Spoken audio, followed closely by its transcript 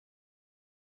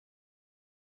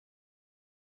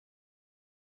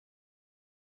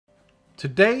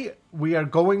Today we are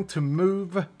going to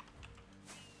move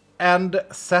and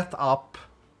set up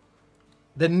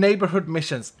the neighborhood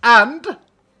missions. And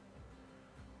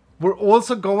we're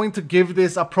also going to give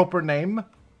this a proper name,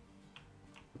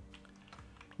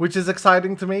 which is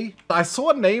exciting to me. I saw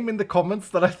a name in the comments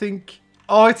that I think,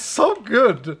 oh, it's so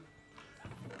good.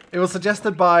 It was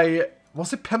suggested by,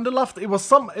 was it Pendeluft? It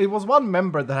was one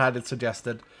member that had it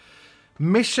suggested.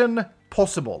 Mission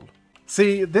Possible.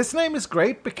 See, this name is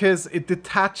great because it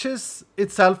detaches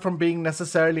itself from being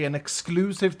necessarily an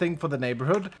exclusive thing for the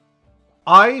neighborhood.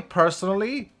 I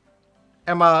personally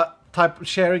am a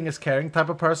sharing is caring type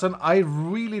of person. I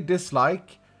really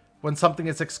dislike when something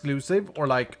is exclusive or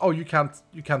like, oh, you can't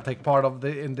take part of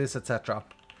in this, etc.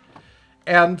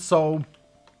 And so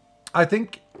I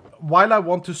think while I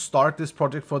want to start this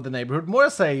project for the neighborhood more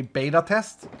as a beta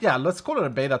test, yeah, let's call it a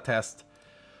beta test,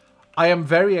 I am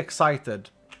very excited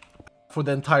for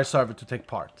the entire server to take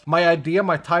part. My idea,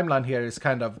 my timeline here is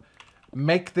kind of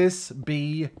make this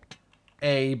be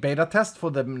a beta test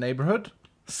for the neighborhood,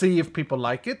 see if people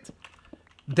like it.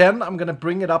 Then I'm gonna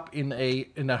bring it up in a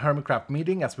Hermitcraft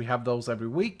meeting, as we have those every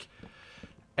week.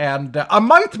 And I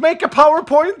might make a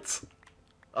PowerPoint.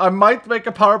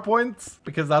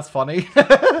 Because that's funny.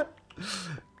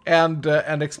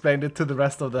 and explain it to the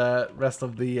rest of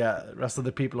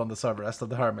the people on the server, rest of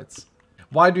the hermits.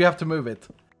 Why do you have to move it?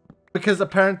 Because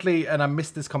apparently, and I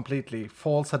missed this completely,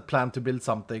 Falls had planned to build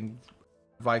something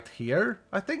right here,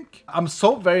 I think. I'm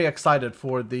so very excited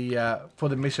for the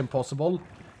Mission Possible.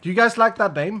 Do you guys like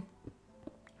that name?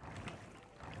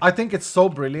 I think it's so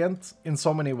brilliant in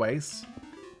so many ways.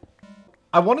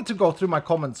 I wanted to go through my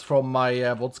comments from my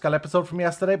Vodskal episode from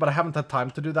yesterday, but I haven't had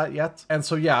time to do that yet. And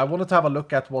so yeah, I wanted to have a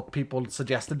look at what people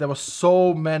suggested. There were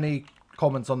so many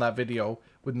comments on that video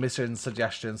with mission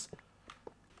suggestions.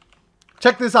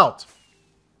 Check this out.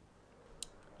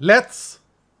 Let's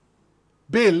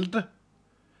build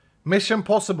Mission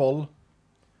Possible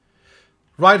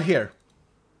right here.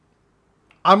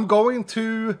 I'm going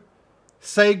to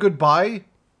say goodbye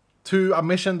to a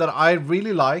mission that I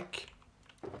really like.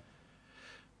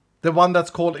 The one that's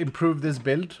called Improve This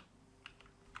Build.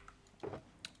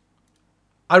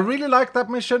 I really like that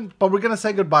mission, but we're going to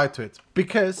say goodbye to it.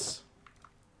 Because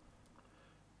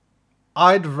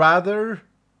I'd rather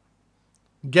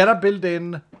get a build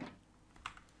in,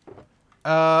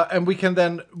 and we can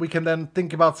then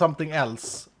think about something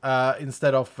else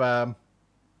instead of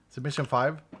is it mission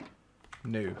 5?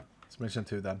 No, it's mission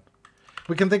 2 then.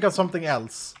 We can think of something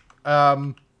else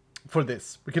for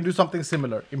this. We can do something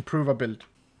similar, improve a build,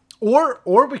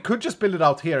 or we could just build it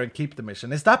out here and keep the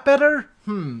mission. Is that better?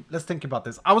 Let's think about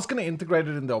this. I was gonna integrate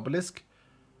it in the obelisk,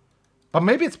 but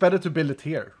maybe it's better to build it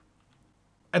here,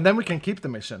 and then we can keep the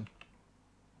mission.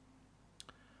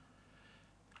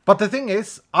 But the thing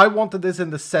is, I wanted this in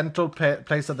the central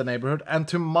place of the neighborhood, and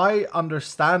to my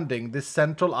understanding, this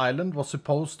central island was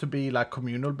supposed to be like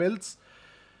communal builds.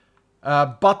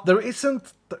 But there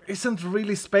isn't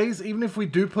really space, even if we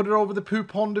do put it over the poo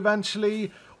pond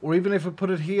eventually, or even if we put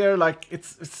it here, like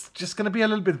it's just gonna be a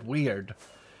little bit weird.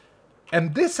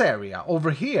 And this area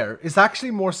over here is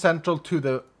actually more central to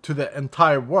the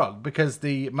entire world, because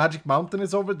the Magic Mountain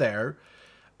is over there.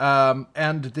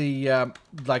 And the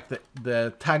like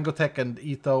the Tangotech and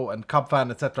Ito and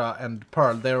Cubfan, etc. and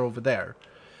Pearl, they're over there.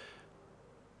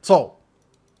 So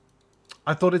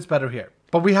I thought it's better here.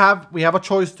 But we have a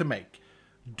choice to make.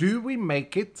 Do we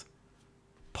make it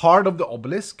part of the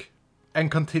obelisk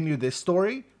and continue this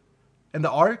story and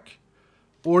the arc?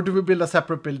 Or do we build a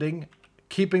separate building,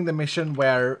 keeping the mission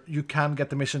where you can get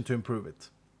the mission to improve it?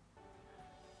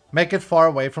 Make it far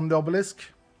away from the obelisk?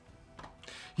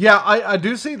 Yeah, I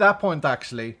do see that point,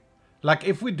 actually. Like,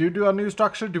 if we do a new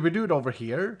structure, do we do it over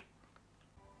here?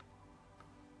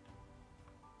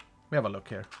 We have a look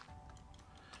here.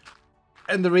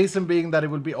 And the reason being that it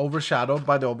will be overshadowed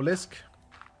by the obelisk.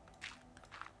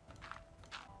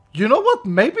 You know what?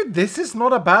 Maybe this is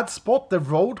not a bad spot. The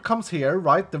road comes here,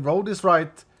 right? The road is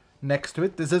right next to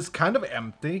it. This is kind of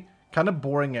empty, kind of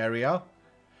boring area.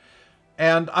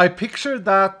 And I'm picturing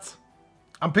that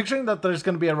there's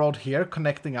going to be a road here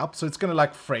connecting up. So it's going to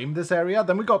like frame this area.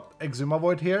 Then we got Exuma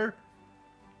Void here.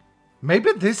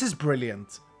 Maybe this is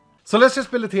brilliant. So let's just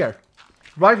build it here.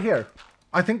 Right here.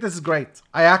 I think this is great.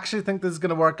 I actually think this is going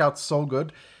to work out so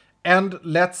good. And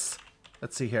let's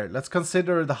see here. Let's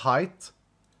consider the height.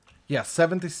 Yeah,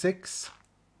 76.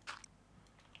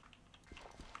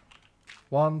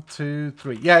 1, 2,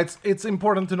 3. Yeah, it's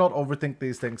important to not overthink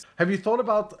these things. Have you thought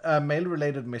about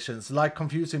mail-related missions, like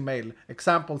confusing mail?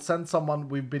 Example, send someone,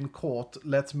 we've been caught,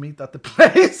 let's meet at the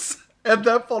place. And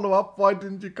then follow up, why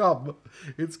didn't you come?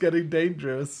 It's getting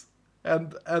dangerous.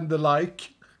 and the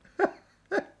like.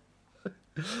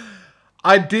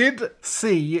 I did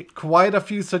see quite a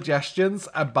few suggestions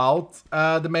about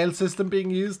the mail system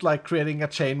being used, like creating a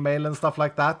chain mail and stuff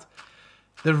like that.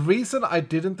 The reason I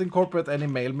didn't incorporate any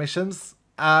mail missions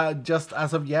just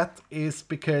as of yet is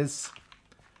because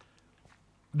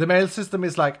the mail system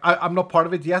is like, I'm not part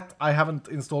of it yet. I haven't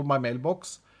installed my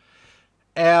mailbox.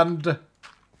 And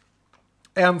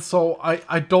so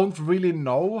I don't really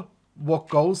know what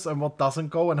goes and what doesn't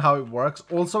go and how it works.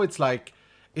 Also, it's like,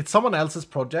 it's someone else's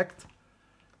project.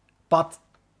 But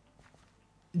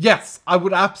yes, I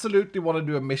would absolutely want to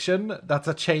do a mission that's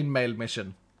a chain mail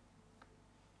mission.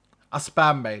 A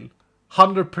spam mail.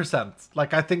 100%.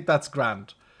 Like, I think that's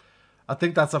grand. I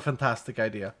think that's a fantastic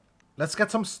idea. Let's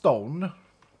get some stone.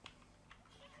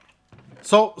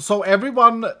 So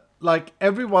everyone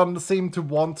seemed to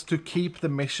want to keep the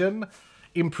mission,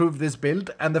 improve this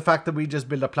build, and the fact that we just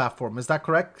build a platform. Is that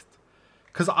correct?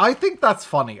 Because I think that's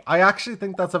funny. I actually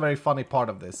think that's a very funny part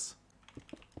of this.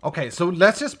 Okay, so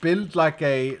let's just build like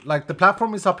the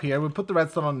platform is up here. We'll put the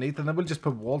redstone underneath and then we'll just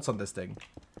put walls on this thing.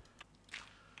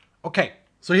 Okay,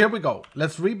 so here we go.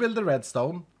 Let's rebuild the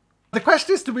redstone. The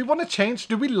question is, do we want to change?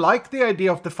 Do we like the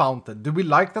idea of the fountain? Do we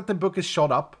like that the book is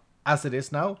shot up as it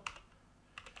is now?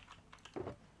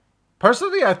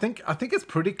 Personally, I think it's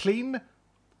pretty clean.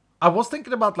 I was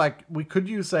thinking about, like, we could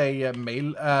use a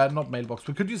not mailbox.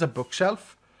 We could use a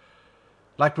bookshelf.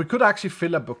 Like, we could actually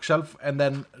fill a bookshelf, and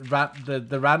then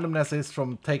the randomness is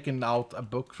from taking out a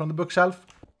book from the bookshelf.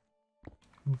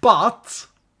 But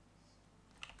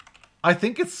I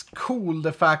think it's cool,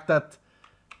 the fact that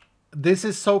this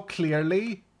is so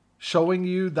clearly showing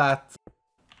you that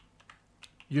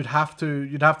you'd have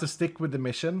to stick with the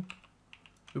mission.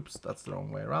 Oops, that's the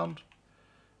wrong way around.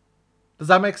 Does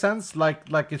that make sense?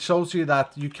 Like it shows you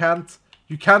that you can't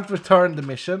return the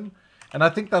mission, and I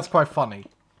think that's quite funny.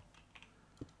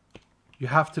 You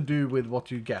have to do with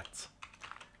what you get.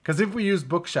 Because if we use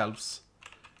bookshelves,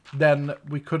 then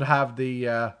we could have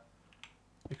the...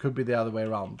 it could be the other way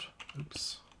around.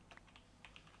 Oops.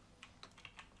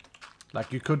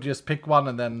 Like, you could just pick one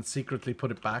and then secretly put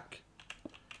it back.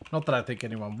 Not that I think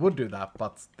anyone would do that,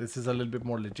 but this is a little bit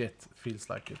more legit. It feels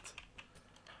like it.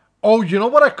 Oh, you know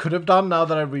what I could have done now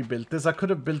that I rebuilt this? I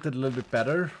could have built it a little bit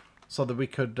better so that we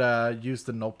could use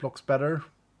the note blocks better.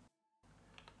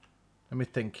 Let me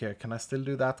think here. Can I still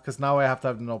do that? Because now I have to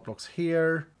have the note blocks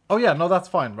here. Oh yeah, no, that's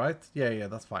fine, right? Yeah,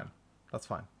 that's fine. That's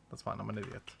fine. That's fine. I'm an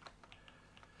idiot.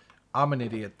 I'm an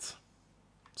idiot.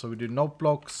 So we do note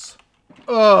blocks.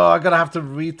 Oh, I'm gonna have to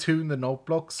retune the note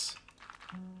blocks.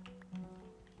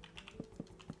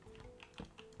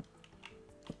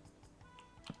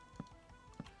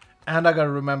 And I gotta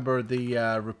remember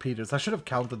the repeaters. I should have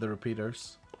counted the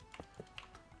repeaters.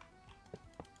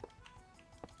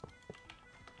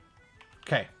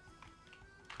 Okay.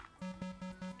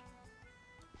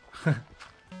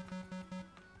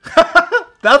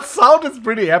 That sound is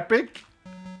pretty epic.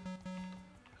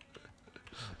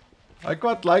 I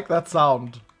quite like that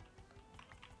sound.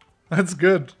 That's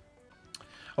good.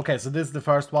 Okay, so this is the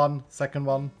first one, second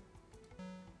one.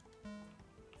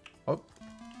 Oh,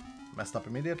 messed up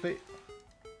immediately.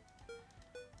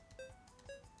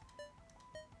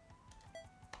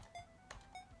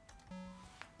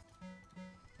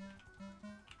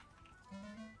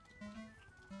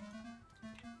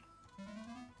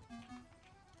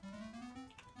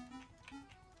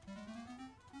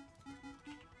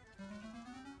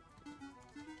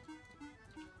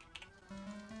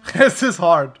 This is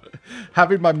hard.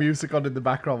 Having my music on in the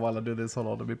background while I do this. Hold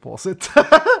on, let me pause it.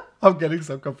 I'm getting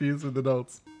so confused with the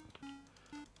notes.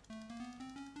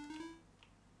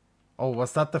 Oh,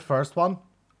 was that the first one?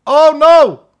 Oh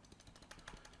no!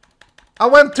 I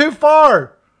went too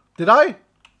far! Did I?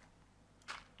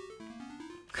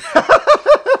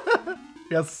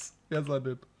 Yes, yes I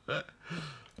did.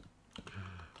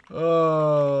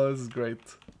 Oh, this is great.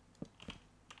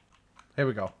 Here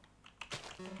we go.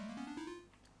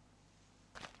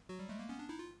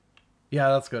 Yeah,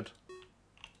 that's good.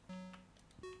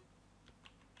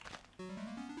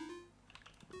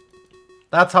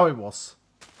 That's how it was.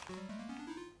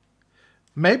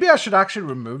 Maybe I should actually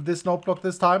remove this note block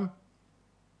this time.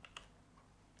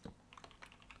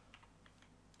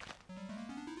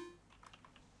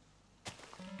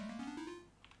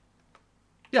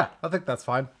 Yeah, I think that's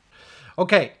fine.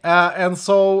 Okay, and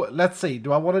so let's see.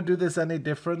 Do I want to do this any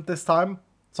different this time?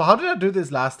 So how did I do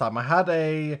this last time? I had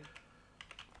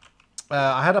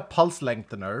a pulse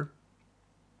lengthener,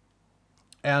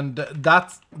 and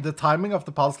the timing of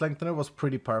the pulse lengthener was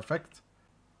pretty perfect.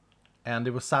 And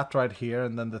it was sat right here,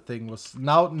 and then the thing was...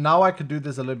 Now I could do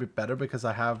this a little bit better because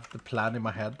I have the plan in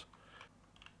my head.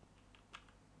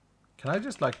 Can I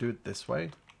just, like, do it this way?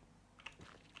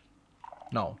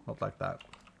 No, not like that.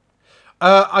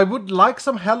 I would like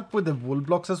some help with the wool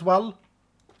blocks as well.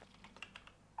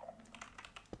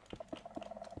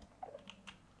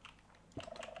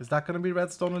 Is that going to be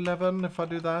redstone 11 if I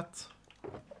do that?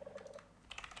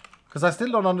 Because I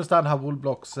still don't understand how wool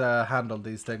blocks handle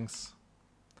these things.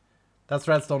 That's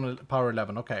redstone power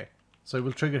 11. Okay. So it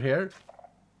will trigger here.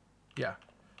 Yeah.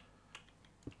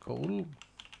 Cool.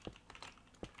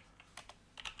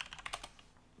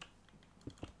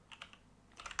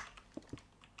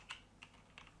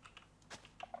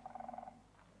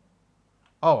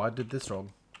 Oh, I did this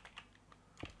wrong.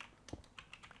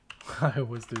 I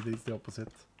always do these the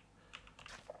opposite.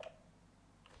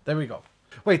 There we go.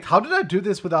 Wait, how did I do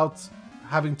this without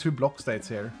having 2 block states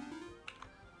here?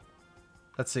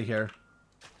 Let's see here.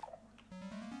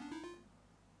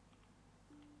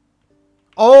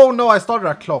 Oh, no, I started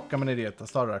a clock. I'm an idiot. I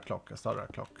started a clock.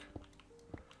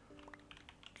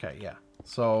 Okay, yeah.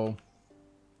 So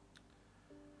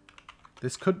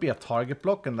this could be a target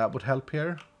block, and that would help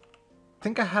here. I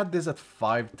think I had this at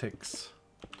 5 ticks.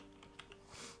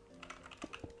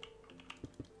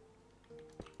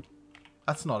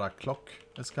 That's not a clock,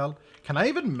 Escal. Can I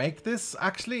even make this?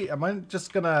 Actually, I'm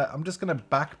just gonna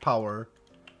back power.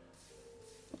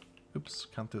 Oops,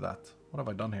 can't do that. What have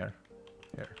I done here?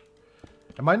 Here.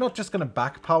 Am I not just gonna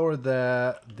back power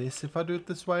this if I do it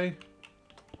this way?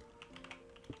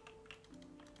 I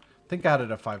think I had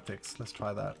it at 5 ticks. Let's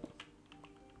try that.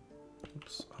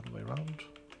 Oops, other way around.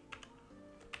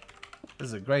 This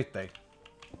is a great day.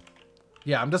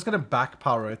 Yeah, I'm just gonna back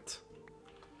power it.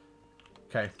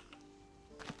 Okay.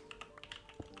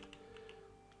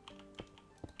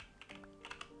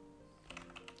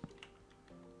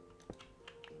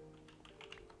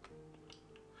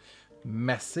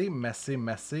 Messy, messy,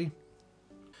 messy.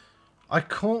 I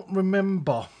can't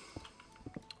remember.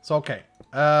 So, okay.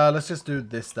 Let's just do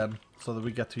this then. So that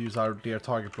we get to use our dear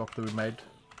target block that we made.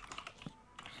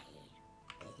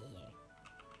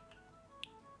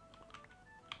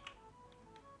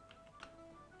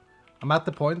 I'm at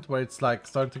the point where it's like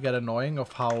starting to get annoying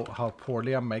of how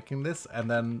poorly I'm making this. And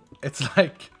then it's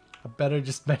like, I better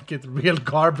just make it real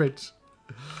garbage.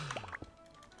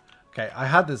 Okay, I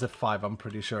had this at 5, I'm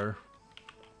pretty sure.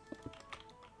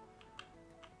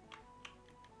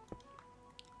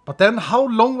 But then how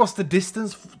long was the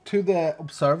distance to the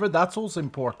observer? That's also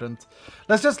important.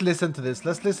 Let's just listen to this.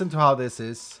 Let's listen to how this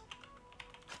is.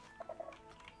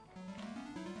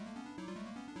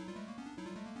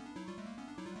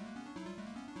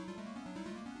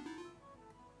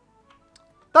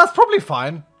 That's probably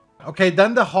fine. Okay,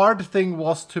 then the hard thing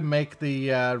was to make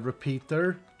the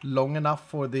repeater long enough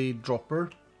for the dropper.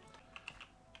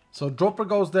 So dropper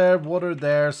goes there, water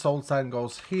there, soul sand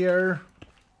goes here.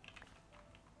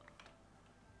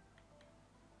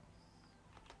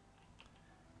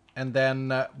 And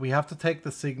then we have to take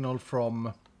the signal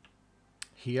from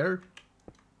here.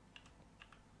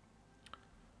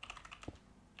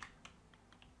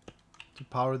 To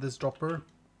power this dropper.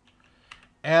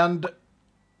 And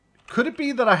could it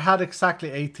be that I had exactly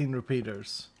 18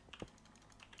 repeaters?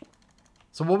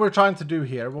 So what we're trying to do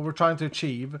here, what we're trying to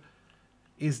achieve,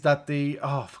 is that the...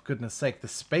 Oh, for goodness sake, the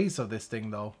space of this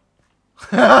thing, though.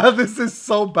 This is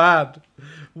so bad.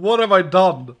 What have I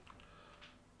done?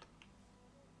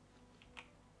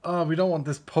 Oh, we don't want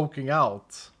this poking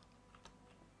out.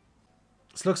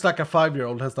 This looks like a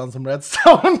 5-year-old has done some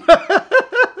redstone.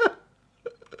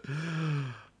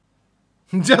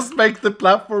 Just make the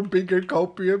platform bigger,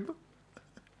 copium.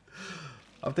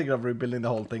 I'm thinking of rebuilding the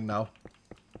whole thing now.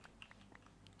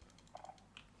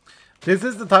 This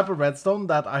is the type of redstone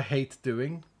that I hate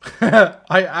doing.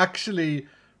 I actually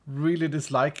really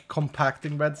dislike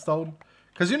compacting redstone.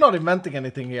 Because you're not inventing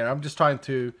anything here. I'm just trying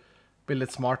to build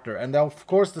it smarter. And of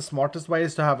course the smartest way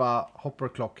is to have a hopper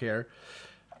clock here.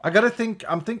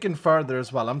 I'm thinking further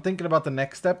as well. I'm thinking about the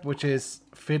next step, which is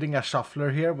fitting a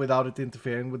shuffler here without it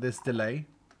interfering with this delay.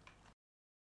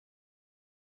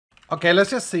 Okay, let's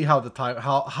just see how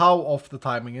off the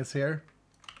timing is here.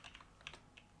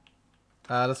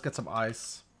 Let's get some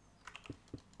ice.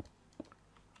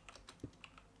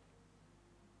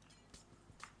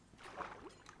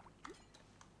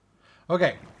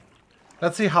 Okay,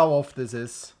 let's see how off this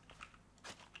is.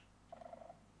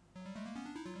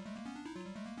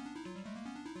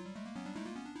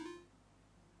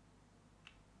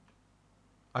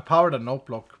 I powered a note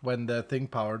block when the thing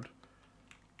powered.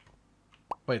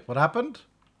 Wait, what happened?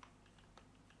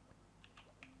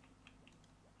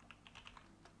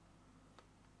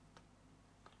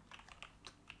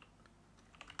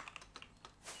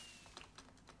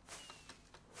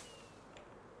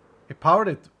 powered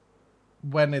it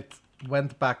when it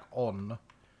went back on.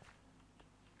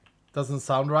 Doesn't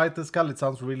sound right, this guy. It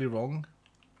sounds really wrong.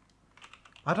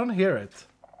 I don't hear it.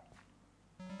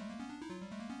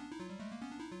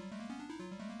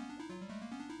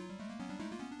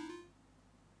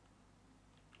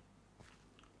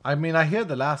 I mean, I hear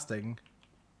the last thing.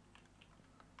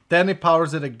 Then it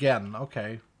powers it again.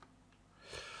 Okay.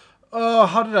 Oh,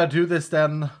 how did I do this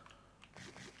then?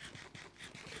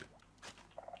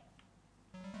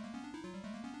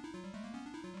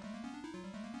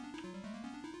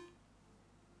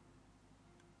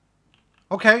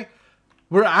 Okay.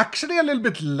 We're actually a little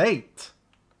bit late.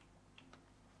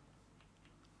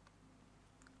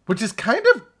 Which is kind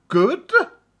of good.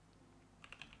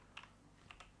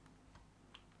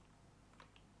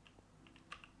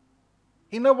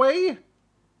 In a way.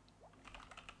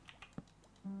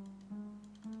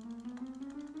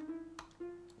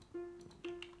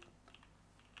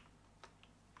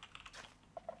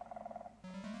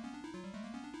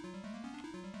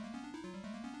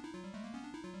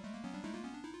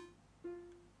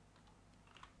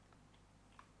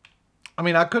 I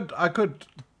mean, I could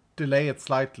delay it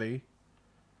slightly.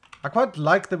 I quite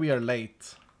like that we are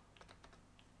late.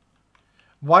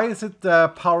 Why is it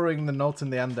powering the notes in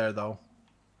the end there, though?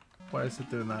 Why is it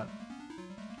doing that?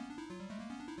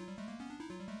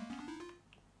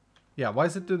 Yeah, why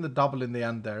is it doing the double in the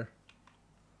end there?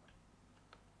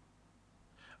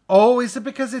 Oh, is it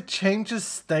because it changes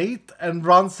state and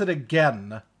runs it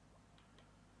again?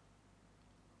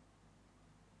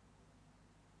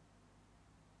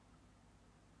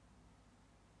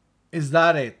 Is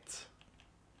that it?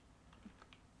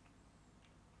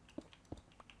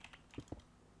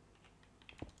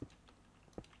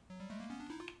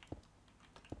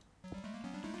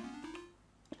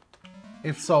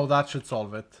 If so, that should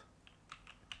solve it.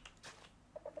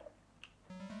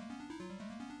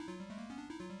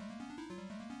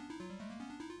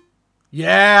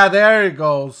 Yeah, there it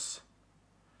goes.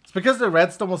 It's because the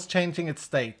redstone was changing its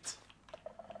state.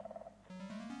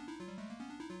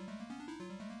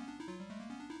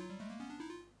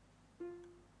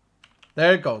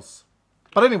 There it goes.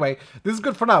 But anyway, this is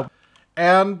good for now.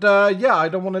 And yeah, I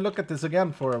don't want to look at this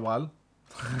again for a while.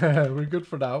 We're good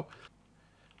for now.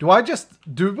 Do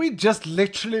we just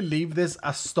literally leave this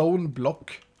a stone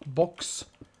block box?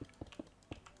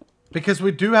 Because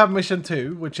we do have mission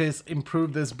 2, which is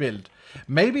improve this build.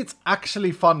 Maybe it's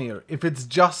actually funnier if it's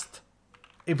just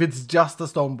a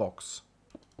stone box.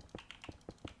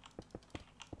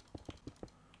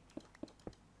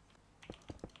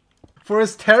 For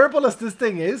as terrible as this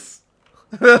thing is,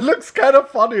 it looks kind of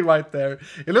funny right there.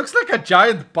 It looks like a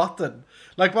giant button.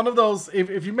 Like one of those,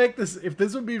 if you make this, if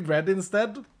this would be red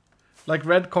instead, like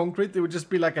red concrete, it would just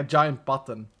be like a giant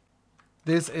button.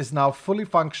 This is now fully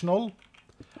functional.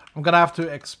 I'm gonna have to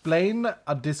explain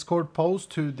a Discord post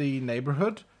to the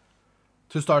neighborhood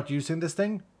to start using this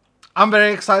thing. I'm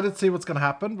very excited to see what's gonna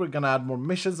happen. We're gonna add more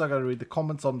missions. I'm gonna read the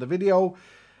comments on the video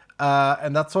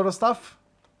and that sort of stuff.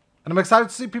 And I'm excited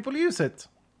to see people use it.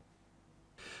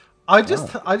 I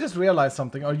just realized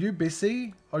something. Are you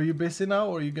busy? Are you busy now,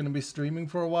 or are you gonna be streaming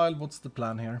for a while? What's the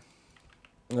plan here?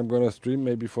 I'm gonna stream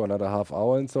maybe for another half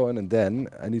hour and so on, and then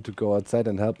I need to go outside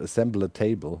and help assemble a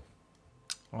table.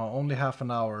 Well, only half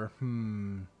an hour.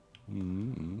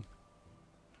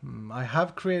 I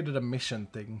have created a mission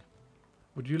thing.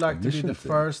 Would you like to be the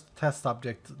first test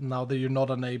subject now that you're not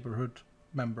a neighborhood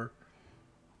member?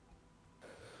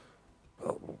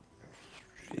 Oh,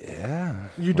 yeah.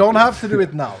 You don't have to do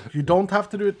it now. You don't have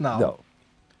to do it now. No.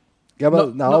 Yeah,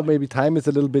 well, now maybe time is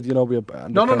a little bit, you know, we're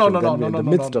in the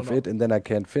midst of it, and then I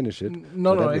can't finish it.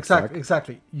 No,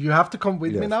 exactly. You have to come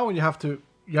with me now, and you have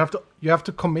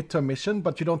to commit to a mission,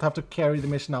 but you don't have to carry the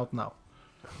mission out now.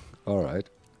 All right.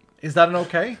 Is that an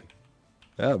okay?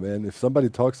 Yeah, man. If somebody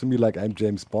talks to me like I'm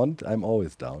James Bond, I'm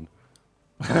always down.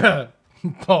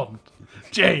 Bond.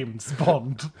 James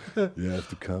Bond. You have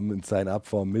to come and sign up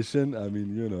for a mission. I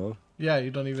mean, you know. Yeah,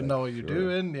 you don't even know what you're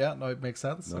doing. Yeah, no, it makes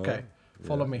sense. No, okay,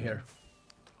 follow me here.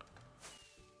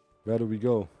 Where do we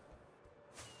go?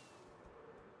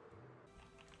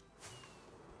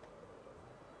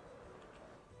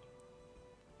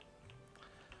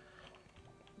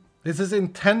 This is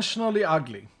intentionally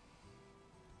ugly.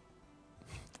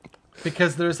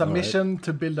 Because there is a mission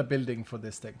to build a building for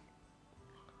this thing.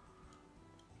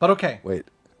 But okay. Wait.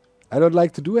 I don't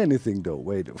like to do anything though.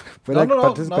 Wait. When I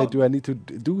participate, do I need to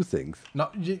do things? No,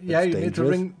 yeah, you need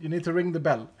to ring the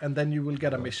bell, and then you will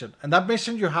get a mission. And that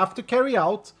mission you have to carry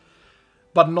out,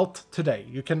 but not today.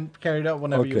 You can carry it out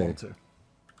whenever you want to.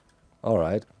 All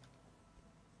right.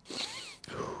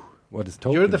 What is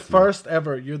tokens? You're the first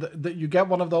ever. You get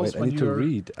one of those. Wait, I need to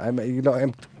read. I'm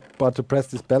about to press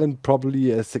this bell and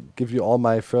probably give you all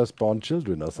my firstborn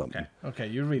children or something. Okay,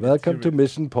 you read. Welcome to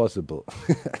Mission Possible.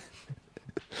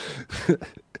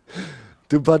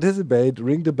 To participate,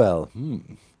 ring the bell.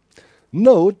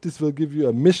 Note, this will give you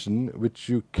a mission which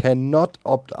you cannot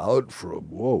opt out from.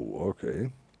 Whoa,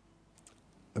 okay.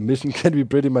 A mission can be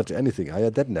pretty much anything.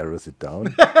 That narrows it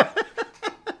down.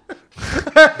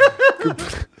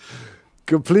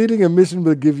 Completing a mission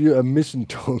will give you a mission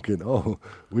token,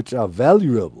 which are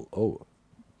valuable.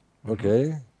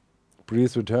 Okay.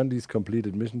 Please return these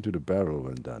completed mission to the barrel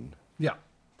when done. Yeah.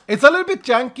 It's a little bit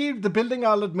janky. The building,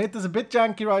 I'll admit, is a bit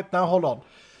janky right now. Hold on.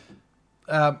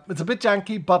 It's a bit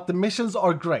janky, but the missions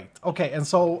are great. Okay, and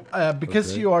so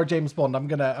because you are James Bond, I'm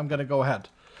gonna go ahead.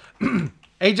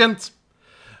 Agent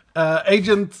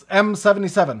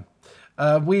M77.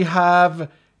 We have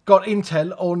got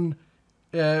intel on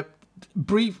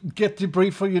get the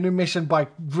brief for your new mission by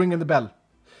ringing the bell.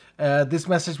 This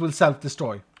message will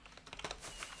self-destroy.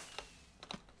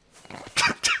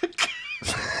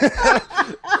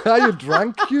 Are you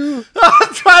drunk, you?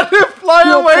 I'm trying to fly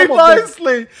away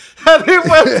nicely, and it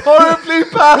went horribly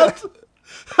bad.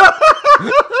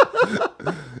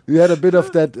 You had a bit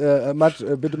of that, much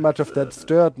of that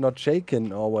stirred, not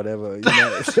shaken, or whatever. You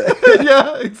know?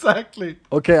 Yeah, exactly.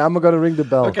 Okay, I'm gonna ring the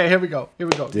bell. Okay, here we go. You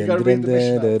gotta ring the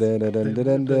mission.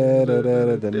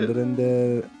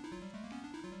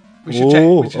 We should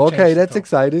check. Okay, that's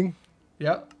exciting.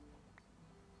 Yeah.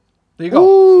 There you go.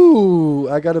 Ooh,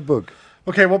 I got a book.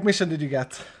 Okay, what mission did you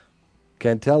get?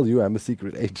 Can't tell you, I'm a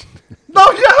secret agent. No,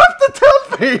 you have to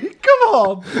tell me. Come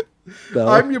on. No.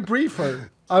 I'm your briefer.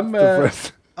 I'm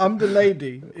the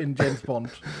lady in James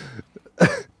Bond.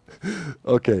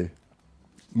 Okay.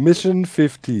 Mission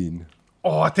 15.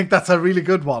 Oh, I think that's a really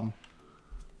good one.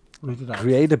 Read it out.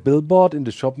 Create a billboard in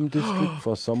the shopping district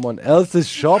for someone else's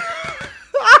shop.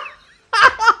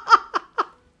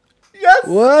 Yes.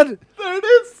 What? There it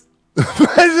is.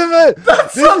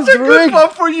 That's such a good one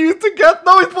for you to get.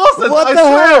 No, it wasn't. What the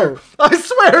hell? I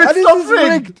swear it's not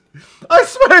rigged. I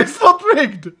swear it's not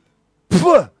rigged.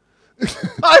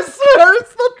 I swear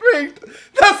it's not rigged.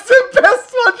 That's the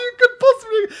best one you could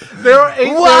possibly. There are 8.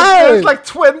 There's like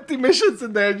 20 missions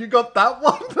in there. And you got that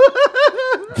one.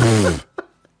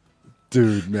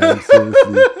 Dude, man,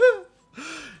 seriously.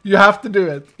 You have to do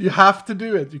it. You have to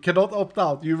do it. You cannot opt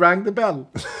out. You rang the bell.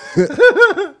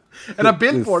 And a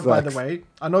billboard, by the way.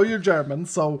 I know you're German,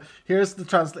 so here's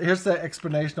the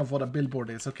explanation of what a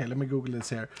billboard is. Okay, let me Google this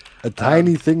here. A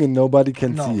tiny thing and nobody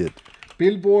can see it.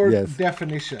 Billboard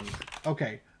definition.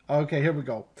 Okay, here we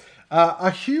go.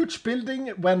 A huge building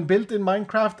when built in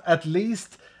Minecraft, at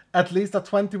least a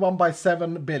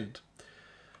 21:7 build.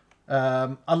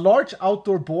 A large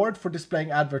outdoor board for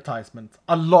displaying advertisement.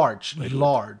 A large.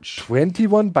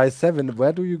 21:7.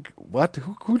 Where do you? What?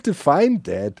 Who defined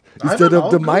that? Is that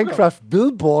of the Google. Minecraft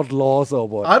billboard laws or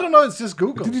what? I don't know. It's just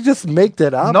Google. Did you just make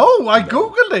that up? No, I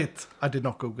Googled it. I did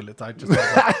not Google it. I just.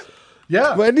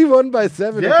 Yeah.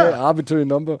 21:7. Yeah. Okay, arbitrary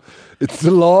number. It's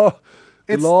the law.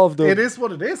 The law of the. It is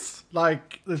what it is.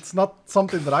 Like it's not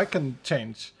something that I can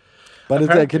change. But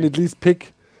I can at least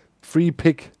pick. Free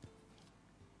pick.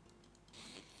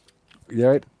 Yeah,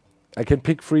 right. I can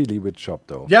pick freely with shop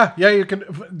though. Yeah, you can.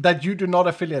 That you do not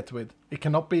affiliate with. It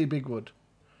cannot be Bigwood.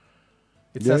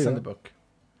 It says in the book.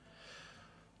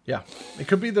 Yeah, it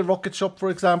could be the Rocket Shop, for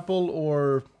example,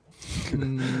 or.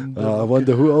 I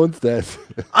wonder who owns that.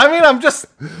 I mean, I'm just,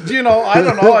 I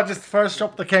don't know. Just first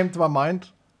shop that came to my mind.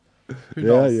 Who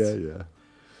knows? Yeah.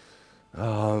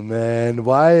 Oh man,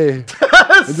 why?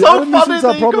 It's so funny missions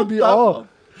that are probably all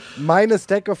minus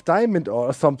stack of diamond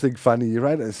or something funny,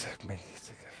 right?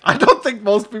 I don't think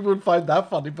most people would find that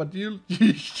funny, but you'd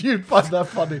find that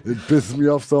funny. It pisses me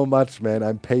off so much, man.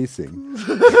 I'm pacing.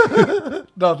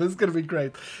 No, this is going to be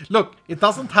great. Look, it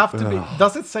doesn't have to be.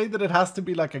 Does it say that it has to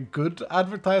be like a good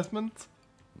advertisement?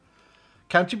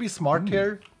 Can't you be smart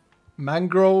here?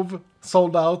 Mangrove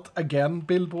sold out again,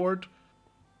 billboard.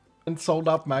 And sold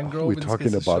out mangrove. We're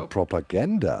talking about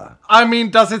propaganda. I mean,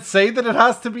 does it say that it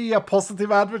has to be a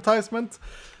positive advertisement?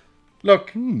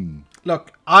 Look,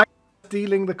 I'm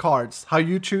stealing the cards. How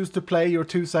you choose to play your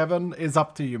 2-7 is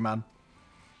up to you, man.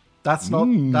 That's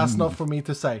not for me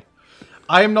to say.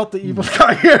 I am not the evil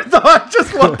guy here, though. I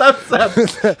just want that said.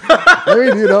 I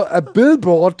mean, a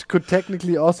billboard could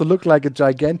technically also look like a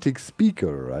gigantic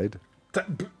speaker, right?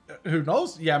 Who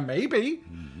knows? Yeah, maybe.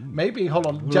 Maybe. Hold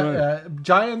on.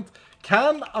 Giant.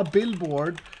 Can a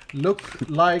billboard look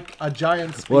like a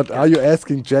giant speaker? What are you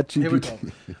asking, ChatGPT? Here we go.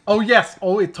 Oh, yes.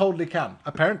 Oh, it totally can.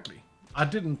 Apparently. I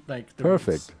didn't make the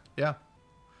Perfect. rules. Yeah.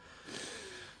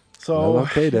 So, Well,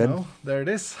 okay then. you know, there it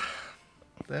is.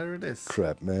 There it is.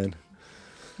 Crap, man.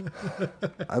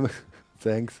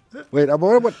 Thanks. Wait,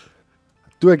 what?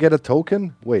 Do I get a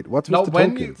token? Wait, what's with No, the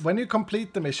when tokens? you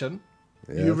complete the mission,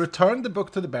 you Yes. return the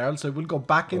book to the barrel, so it will go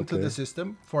back into Okay. the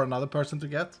system for another person to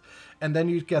get, and then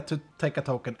you get to take a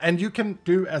token. And you can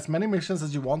do as many missions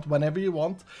as you want, whenever you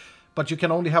want, but you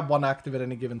can only have one active at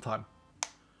any given time.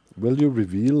 Will you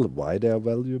reveal why they are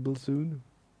valuable soon?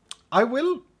 I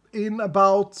will in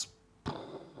about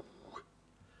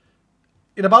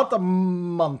a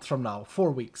month from now,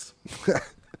 4 weeks.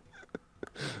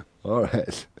 All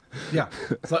right. Yeah.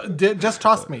 So just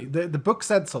trust me. The book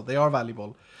said so. They are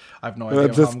valuable. I have no idea. I'm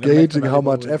how just I'm gonna make them gauging how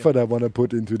valuable much with effort it. I want to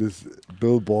put into this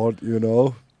billboard, you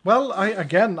know? Well, I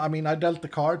dealt the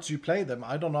cards. You play them.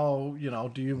 I don't know. You know,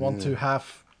 do you want to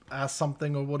have ask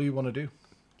something, or what do you want to do?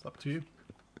 It's up to you.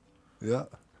 Yeah.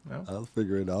 Yeah. I'll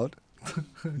figure it out.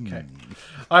 Okay.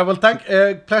 I will thank.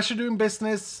 Pleasure doing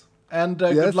business, and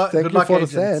Yes, good luck. thank Good you luck, for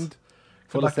agents. the sand.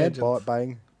 For Good the luck, sand agents.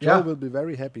 buying. Joe Yeah. will be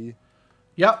very happy.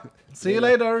 Yeah. See you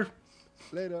later.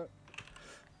 Later.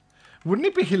 Wouldn't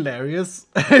it be hilarious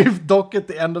if Doc at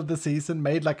the end of the season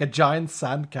made like a giant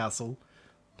sandcastle?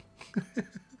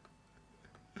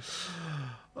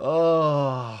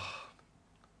 Oh,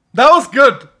 that was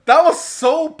good. That was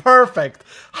so perfect.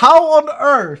 How on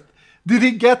earth did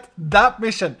he get that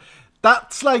mission?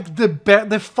 That's like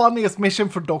the funniest mission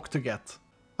for Doc to get.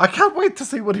 I can't wait to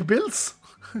see what he builds.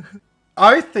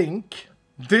 I think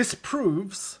this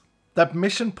proves that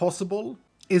Mission Possible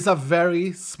is a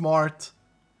very smart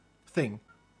thing.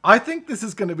 I think this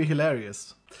is going to be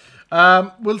hilarious.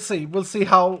 We'll see. We'll see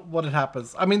what it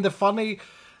happens. I mean, the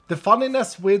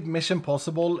funniness with Mission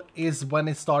Possible is when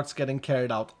it starts getting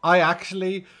carried out.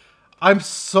 I'm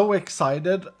so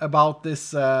excited about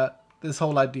this this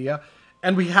whole idea,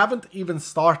 and we haven't even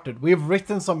started. We've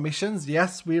written some missions.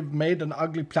 Yes, we've made an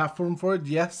ugly platform for it.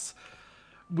 Yes,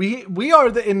 we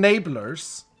are the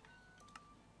enablers,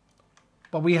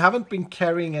 but we haven't been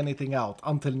carrying anything out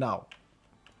until now.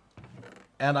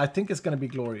 And I think it's going to be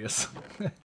glorious.